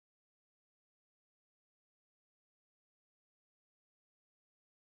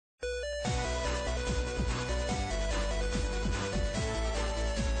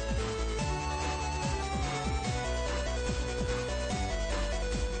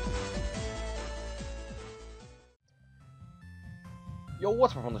Yo,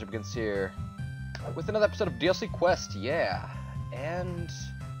 what's up, LegendBegins here with another episode of DLC Quest, yeah, and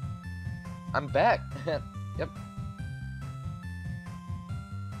I'm back. Yep.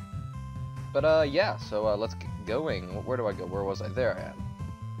 But yeah, so let's get going. Where do I go? Where was I? There I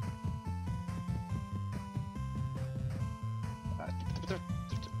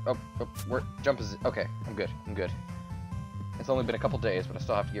am. Where jump is okay. I'm good. I'm good. It's only been a couple days, but I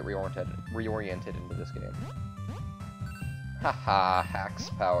still have to get reoriented into this game. Haha,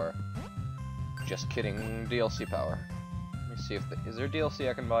 hacks power. Just kidding, DLC power. Let me see if is there DLC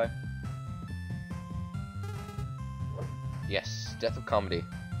I can buy? Yes, Death of Comedy.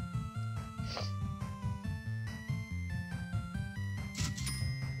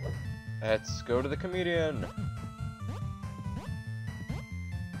 Let's go to the comedian.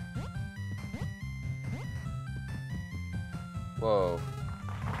 Whoa.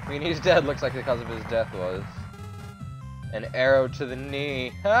 I mean, he's dead, looks like the cause of his death was an arrow to the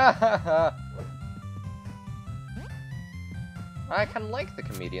knee. Ha ha ha. I kind of like the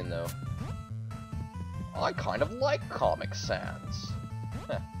comedian, though. I kind of like Comic Sans.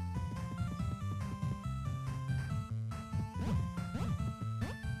 Huh.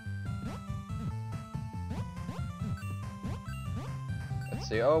 Let's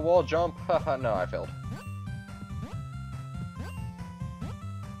see. Oh, wall jump. Haha, no, I failed.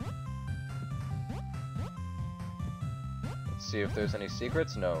 See if there's any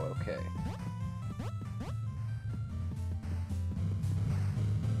secrets? No, okay.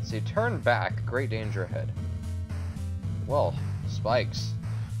 Let's see, turn back, great danger ahead. Well, spikes.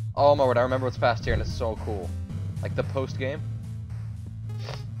 Oh my word, I remember what's past here and it's so cool. Like the post game.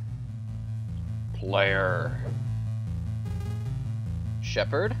 Player.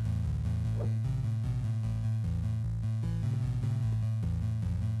 Shepherd.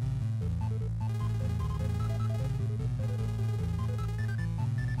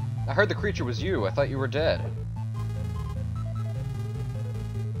 I heard the creature was you. I thought you were dead.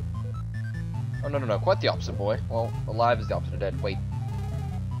 Oh, no. Quite the opposite, boy. Well, alive is the opposite of dead. Wait.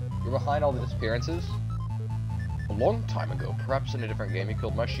 You're behind all the disappearances? A long time ago, perhaps in a different game, you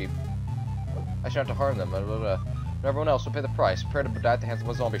killed my sheep. I should have to harm them, but everyone else will pay the price. Prepare to die at the hands of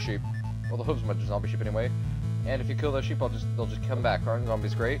a zombie sheep. Well, the hooves might zombie sheep anyway. And if you kill those sheep, they'll just come back. Aren't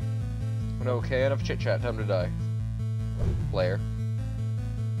zombies great? Okay, enough chit-chat. Time to die. Player.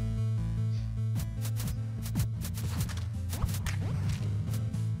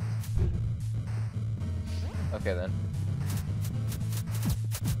 Okay then.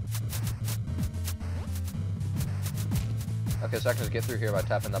 Okay, so I can just get through here by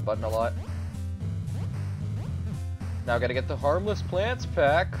tapping that button a lot. Now I gotta get the harmless plants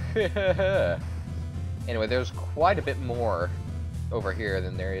pack. Anyway, there's quite a bit more over here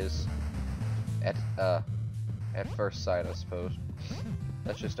than there is at first sight, I suppose.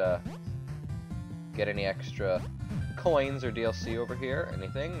 Let's just get any extra coins or DLC over here.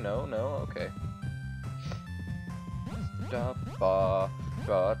 Anything? No, okay. I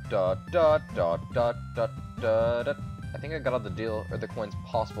think I got all the deal or the coins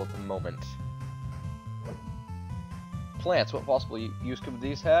possible at the moment. Plants, what possible use could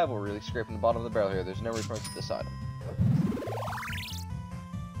these have? We're really scraping the bottom of the barrel here. There's no reference to this item.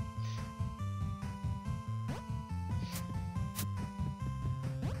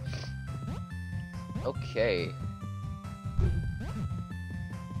 Okay.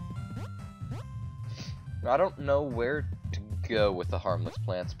 I don't know where to go with the harmless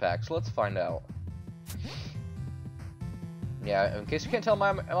plants pack, so let's find out. Yeah, in case you can't tell,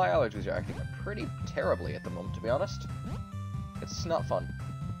 my allergies are acting pretty terribly at the moment, to be honest. It's not fun.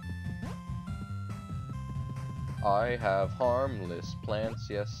 I have harmless plants,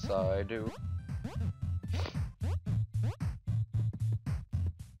 yes I do.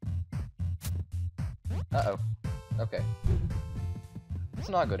 Uh-oh. Okay. Let's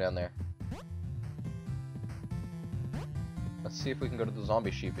not go down there. Let's see if we can go to the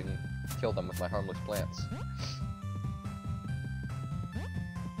zombie sheep and kill them with my harmless plants.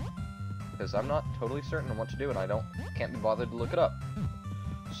 Because I'm not totally certain on what to do, and I can't be bothered to look it up.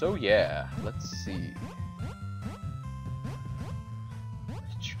 So yeah, let's see.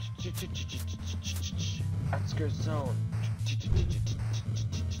 Outskirts zone.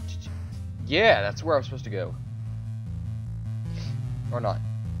 Yeah, that's where I was supposed to go. Or not.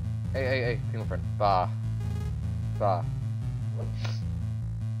 Hey, penguin friend. Bah.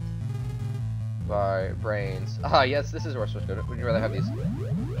 By brains. Ah, yes, this is where we're supposed to go. Would you rather have these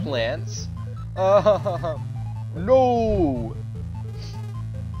plants? No!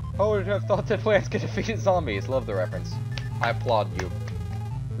 How would you have thought that plants could defeat zombies? Love the reference. I applaud you.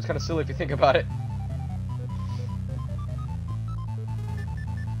 It's kind of silly if you think about it.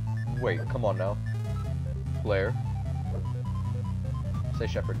 Wait, come on now. Blair. Say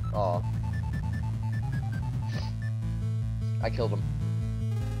Shepherd. Aw. I killed him.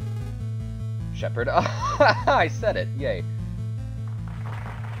 Shepherd. I said it. Yay.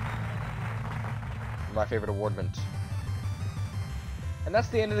 My favorite awardment. And that's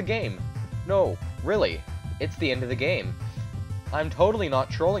the end of the game. No, really. It's the end of the game. I'm totally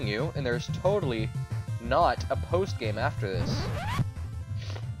not trolling you, and there's totally not a post-game after this.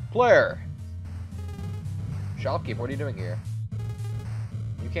 Blair! Shopkeep, what are you doing here?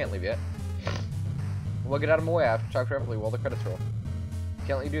 You can't leave yet. Well, get out of my way. I have to talk carefully while the credits roll. You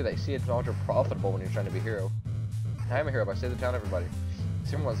can't let you do that. You see, it's not profitable when you're trying to be a hero. I am a hero, but I save the town, everybody.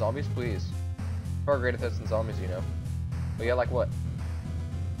 See everyone zombies, please. Far greater threats than zombies, you know. But yeah, like what?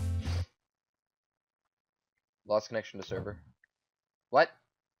 Lost connection to server. What?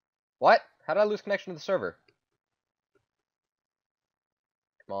 What? How did I lose connection to the server?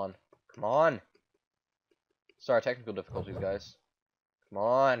 Come on. Come on! Sorry, technical difficulties, guys. Come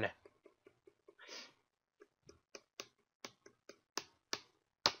on!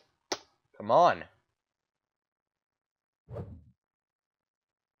 Come on!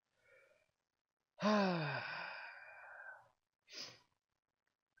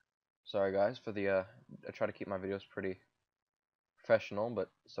 Sorry guys for the I try to keep my videos pretty professional,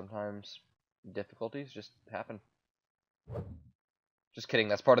 but sometimes difficulties just happen. Just kidding,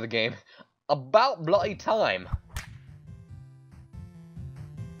 that's part of the game. About bloody time!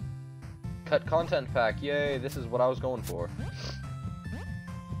 Cut content pack, yay, this is what I was going for.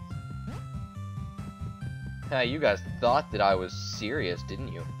 Hey, you guys thought that I was serious,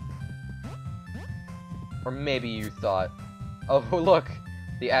 didn't you? Or maybe you thought, oh look,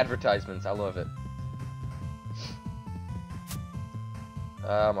 the advertisements, I love it.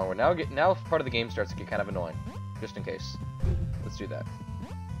 Now part of the game starts to get kind of annoying, just in case. Let's do that.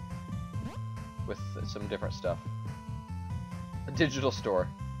 With some different stuff. A digital store.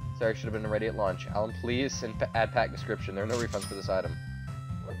 Sorry, should have been ready at launch. Alan, please add pack description. There are no refunds for this item.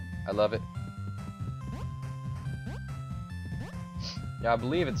 I love it. Now, I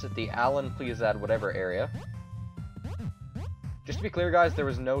believe it's at the Alan, please add whatever area. Just to be clear, guys, there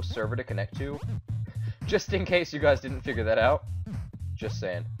was no server to connect to. Just in case you guys didn't figure that out. Just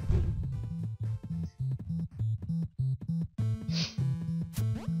saying.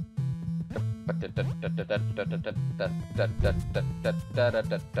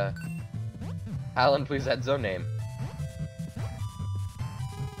 Alan, please add zone name.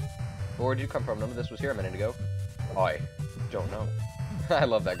 Where did you come from? None of this was here a minute ago. I don't know. I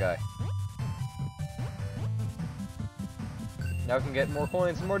love that guy. Now we can get more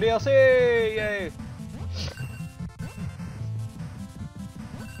coins and more DLC! Yay!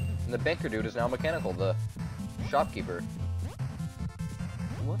 And the banker dude is now mechanical, the shopkeeper.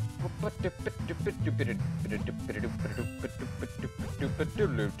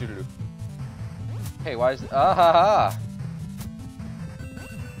 Hey, why is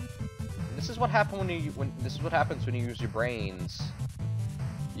This is what happens when you use your brains.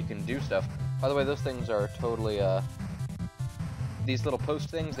 You can do stuff. By the way, those things are totally these little post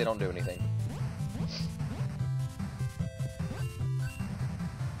things, they don't do anything.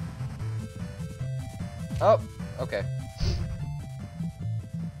 Oh, okay.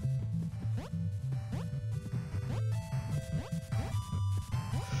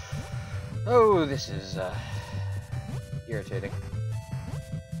 Oh, this is irritating.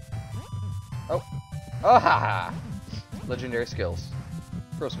 Oh. Oh, ha ha! Legendary skills.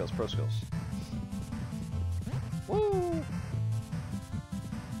 Pro skills, pro skills. Woo!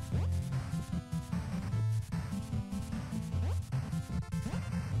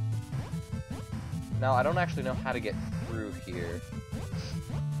 Now, I don't actually know how to get through here.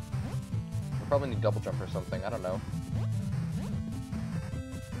 We'll probably need double jump or something, I don't know.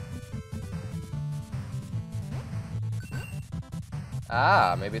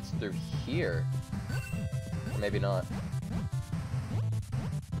 Ah, maybe it's through here. Or maybe not.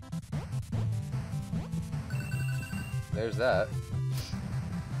 There's that.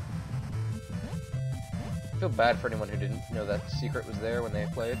 I feel bad for anyone who didn't know that secret was there when they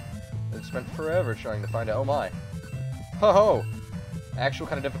played. They spent forever trying to find out. Oh my. Ho ho! Actual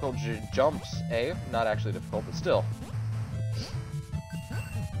kind of difficult jumps, eh? Not actually difficult, but still.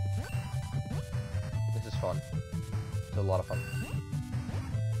 This is fun. It's a lot of fun.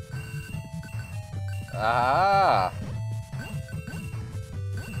 Ah!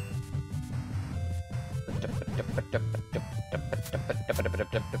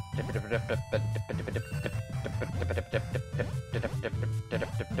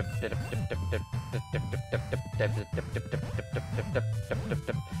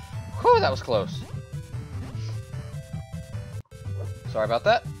 Ooh, that was close. Sorry about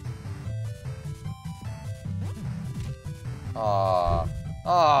that.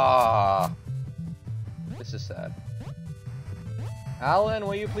 This is sad. Alan,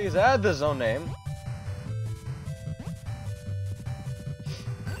 will you please add the zone name?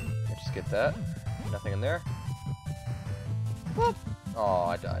 Just get that. Nothing in there. Whoop. Oh,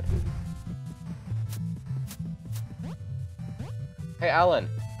 I died. Hey, Alan.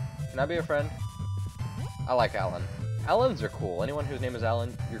 Can I be your friend? I like Alan. Alans are cool. Anyone whose name is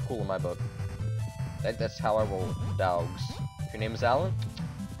Alan, you're cool in my book. That's how I roll dogs. If your name is Alan,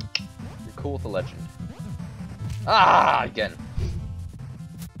 you're cool with the legend. Ah, again.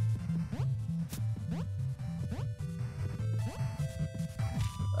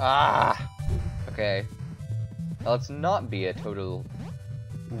 Ah. Okay. Now let's not be a total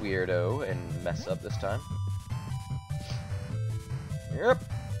weirdo and mess up this time. Yep.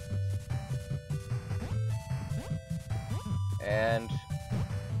 And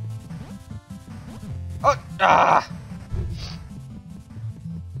oh, ah!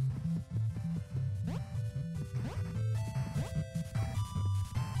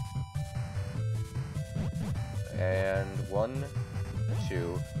 And 1,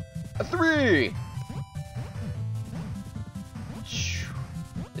 2, 3.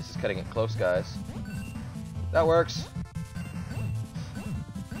 This is cutting it close, guys. That works.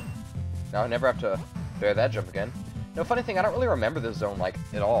 Now I never have to bear that jump again. No, funny thing, I don't really remember this zone, like,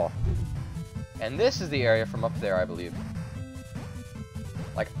 at all. And this is the area from up there, I believe.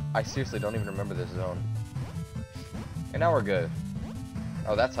 Like, I seriously don't even remember this zone. And now we're good.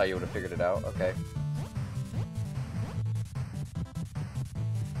 Oh, that's how you would have figured it out. Okay.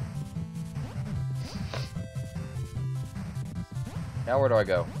 Now where do I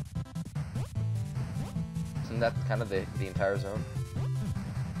go? Isn't that kind of the entire zone?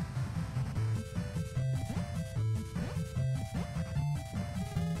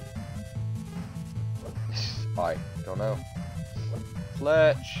 I don't know.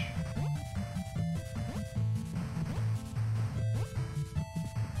 Fletch.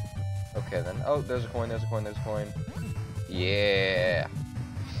 Okay then. Oh, there's a coin, there's a coin, there's a coin. Yeah.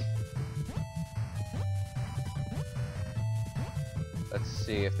 Let's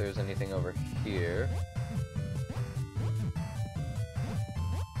see if there's anything over here.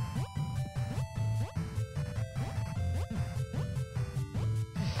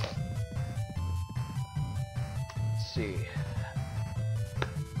 Let's see.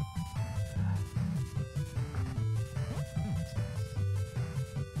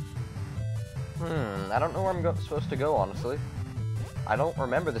 I don't know where I'm supposed to go, honestly. I don't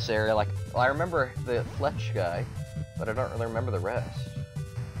remember this area. Like, well, I remember the Fletch guy, but I don't really remember the rest.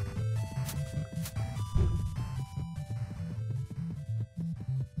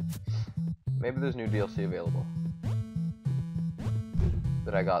 Maybe there's new DLC available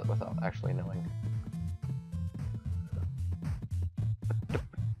that I got without actually knowing.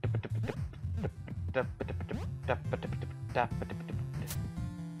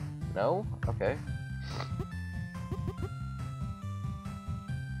 No? Okay.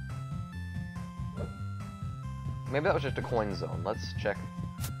 Maybe that was just a coin zone. Let's check.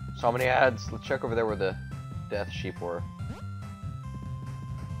 So many ads. Let's check over there where the death sheep were.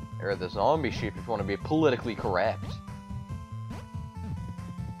 Or the zombie sheep, if you want to be politically correct.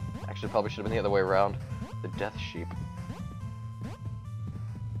 Actually, probably should have been the other way around. The death sheep.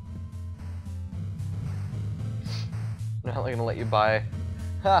 Not gonna let you buy.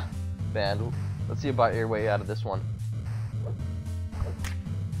 Ha! Band. Let's see you buy your way out of this one.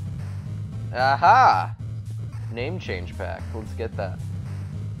 Aha! Name change pack. Let's get that.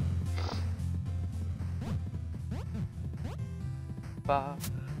 Ba,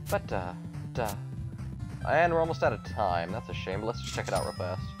 ba, da, da. And we're almost out of time. That's a shame, but let's just check it out real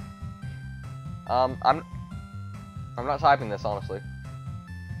fast. I'm not typing this, honestly.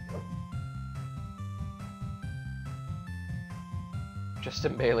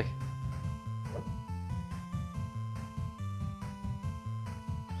 Justin Bailey.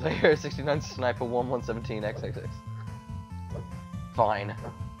 Player 69 Sniper 1117 XXX. Fine.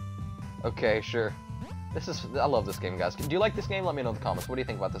 Okay, sure. I love this game, guys. Do you like this game? Let me know in the comments. What do you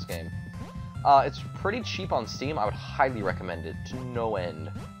think about this game? It's pretty cheap on Steam. I would highly recommend it to no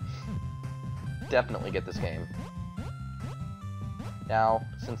end. Definitely get this game. Now,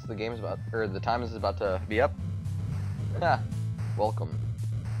 since the game is the time is about to be up, welcome.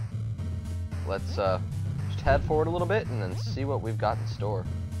 Let's just head forward a little bit and then see what we've got in store.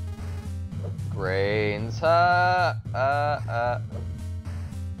 Grains, no,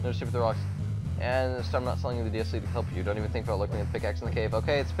 super the rocks. And this time I'm not selling you the DLC to help you. Don't even think about looking at the pickaxe in the cave.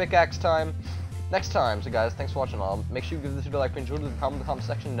 Okay, it's pickaxe time. Next time. So guys, thanks for watching. Make sure you give this video a like if you enjoyed it. Comment in the comment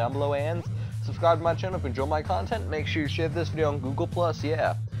section down below, and subscribe to my channel if you enjoy my content. Make sure you share this video on Google+.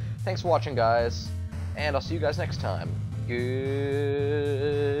 Yeah. Thanks for watching, guys. And I'll see you guys next time. Goodbye.